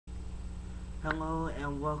Hello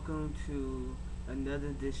and welcome to another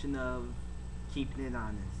edition of Keeping It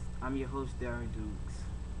Honest. I'm your host, Darren Dukes.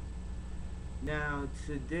 Now,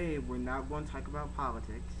 today we're not going to talk about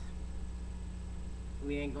politics.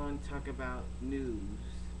 We ain't going to talk about news.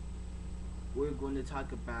 We're going to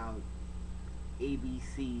talk about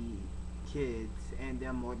ABC Kids and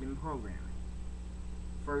their modern programming.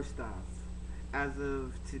 First off, as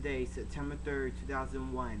of today, September 3rd,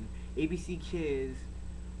 2001, ABC Kids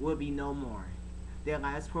will be no more. Their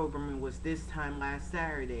last programming was this time last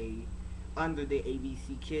Saturday under the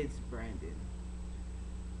ABC Kids branding.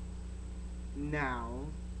 Now,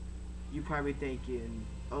 you're probably thinking,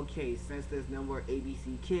 okay, since there's no more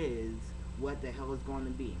ABC Kids, what the hell is going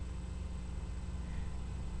to be?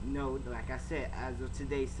 No, like I said, as of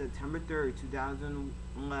today, September 3rd,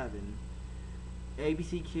 2011,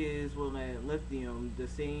 ABC Kids will let Lithium,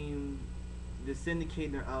 the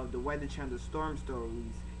syndicator of the Weather Channel Storm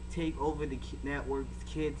Stories, take over the network's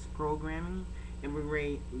kids programming and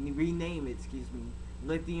rename it,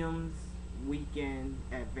 Lithium's Weekend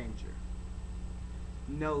Adventure.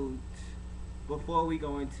 Note, before we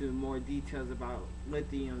go into more details about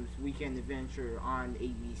Lithium's Weekend Adventure on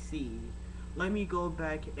ABC, let me go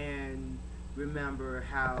back and remember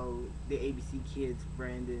how the ABC Kids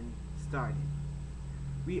branding started.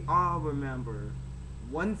 We all remember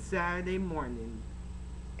one Saturday morning,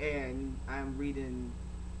 and I'm reading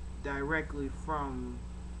directly from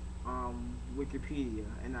Wikipedia,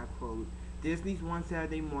 and I quote, Disney's One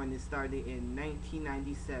Saturday Morning started in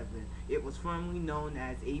 1997. It was formerly known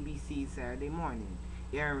as ABC's Saturday Morning,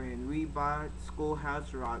 airing Reba,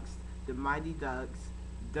 Schoolhouse Rocks, The Mighty Ducks,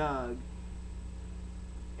 Doug,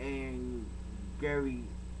 and Gary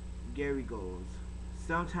Goals.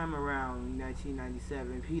 Sometime around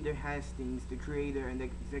 1997, Peter Hastings, the creator and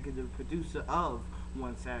executive producer of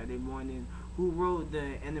One Saturday Morning, who wrote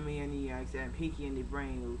The Animaniacs and Pinky and the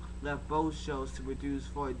Brain, left both shows to produce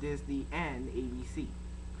for Disney and ABC.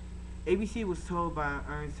 ABC was told by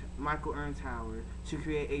Michael Ernshauer to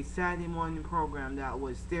create a Saturday morning program that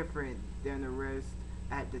was different than the rest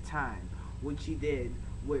at the time, which he did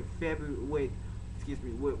with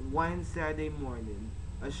with One Saturday Morning,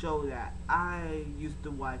 a show that I used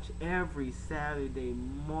to watch every Saturday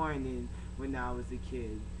morning when I was a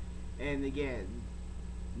kid. And again,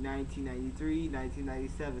 1993,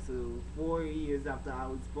 1997, so 4 years after I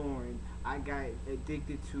was born, I got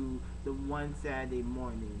addicted to the One Saturday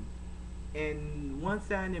Morning. And One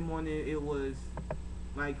Saturday Morning, it was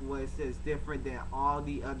like what it says, different than all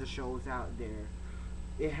the other shows out there.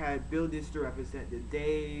 It had buildings to represent the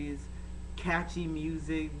days, catchy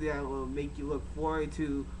music that will make you look forward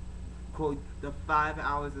to, quote, the 5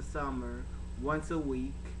 hours of summer once a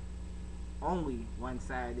week, only one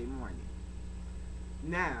Saturday morning.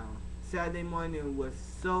 Now, Saturday morning was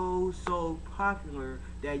so popular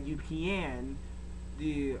that UPN,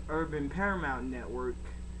 the Urban Paramount Network,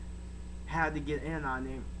 had to get in on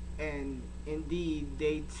it, and indeed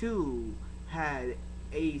they too had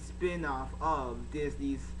a spin-off of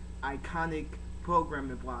Disney's iconic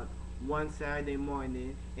programming block, One Saturday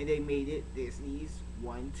Morning, and they made it Disney's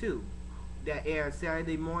One Two, that aired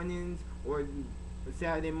Saturday mornings or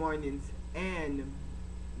Saturday mornings and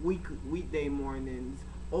weekday mornings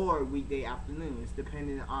or weekday afternoons,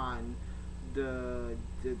 depending on the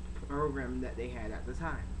program that they had at the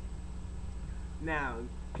time. Now,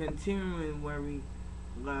 continuing where we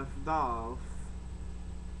left off,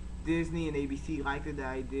 Disney and ABC liked the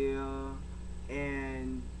idea,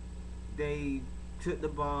 and they took the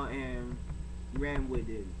ball and ran with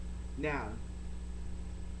it. Now,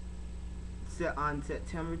 on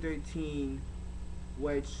September 13,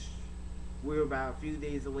 which we're about a few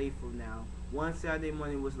days away from now, One Saturday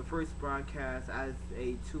Morning was the first broadcast as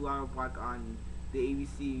a 2-hour block on the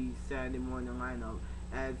ABC Saturday morning lineup,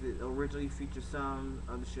 as it originally featured some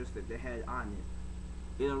of the shows that they had on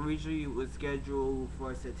it. It originally was scheduled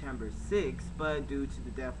for September 6th, but due to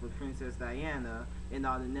the death of Princess Diana and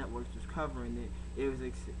all the networks was covering it,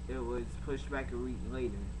 it was pushed back a week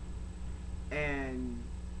later. And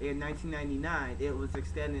in 1999, it was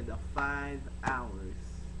extended to 5 hours.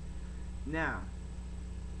 Now,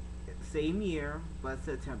 same year, but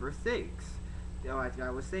September 6th, like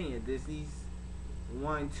I was saying, Disney's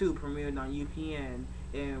 1-2 premiered on UPN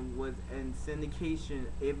and was in syndication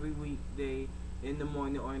every weekday in the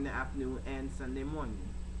morning or in the afternoon and Sunday morning.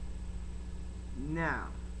 Now,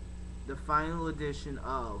 the final edition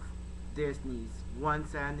of Disney's One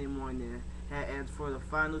Saturday Morning had aired for the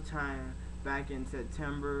final time back in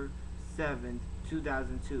September 7th,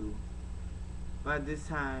 2002. By this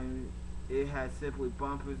time, it had simply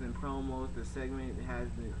bumpers and promos. The segment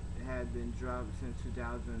had been dropped since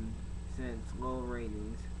since low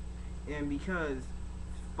ratings. And because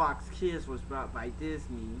Fox Kids was bought by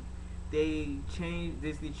Disney,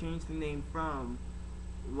 Disney changed the name from,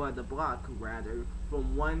 well, the block rather,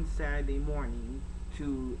 from One Saturday Morning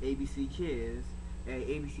to ABC Kids. And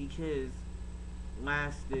ABC Kids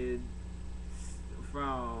lasted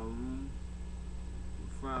from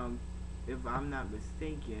from if I'm not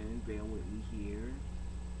mistaken, bear with me here,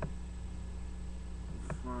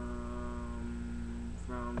 from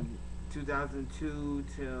 2002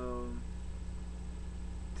 till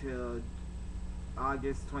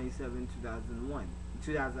August 27,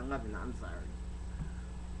 2011. I'm sorry.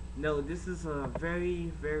 No, this is a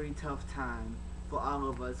very, very tough time for all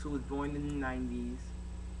of us who was born in the 90s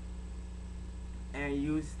and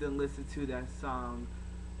used to listen to that song,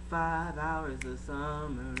 5 hours of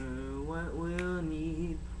summer, what we'll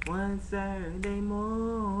need one Saturday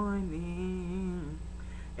morning.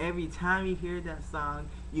 Every time you hear that song,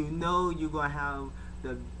 you know you're going to have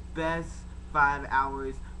the best 5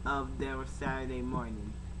 hours of their Saturday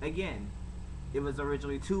morning. Again, it was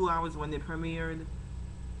originally 2 hours when it premiered. A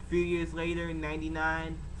few years later,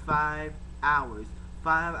 99, 5 hours.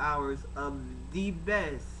 5 hours of the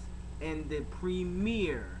best and the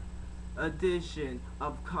premiere edition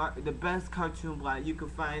of the best cartoon block you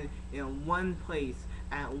could find in one place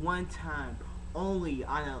at one time, only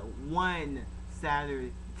on a one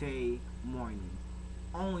Saturday morning,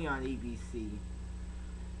 only on ABC.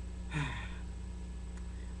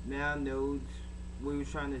 Now, note, we were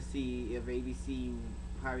trying to see if ABC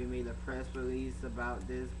probably made a press release about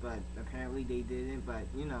this, but apparently they didn't. But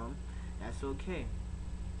you know, that's okay.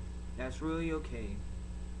 That's really okay.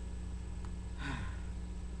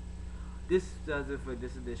 This does it for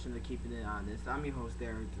this edition of Keeping It Honest. I'm your host,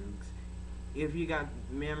 Derek Dukes. If you got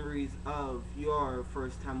memories of your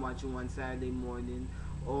first time watching One Saturday Morning,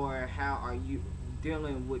 or how are you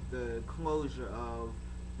dealing with the closure of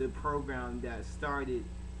the program that started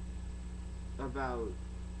about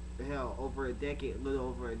over a decade, little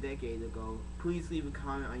over a decade ago, please leave a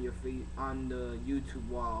comment on your on the YouTube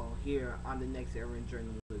wall here on the Next Era in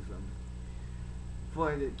Journalism.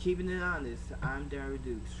 For Keeping It Honest, I'm Derek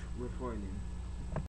Dukes reporting.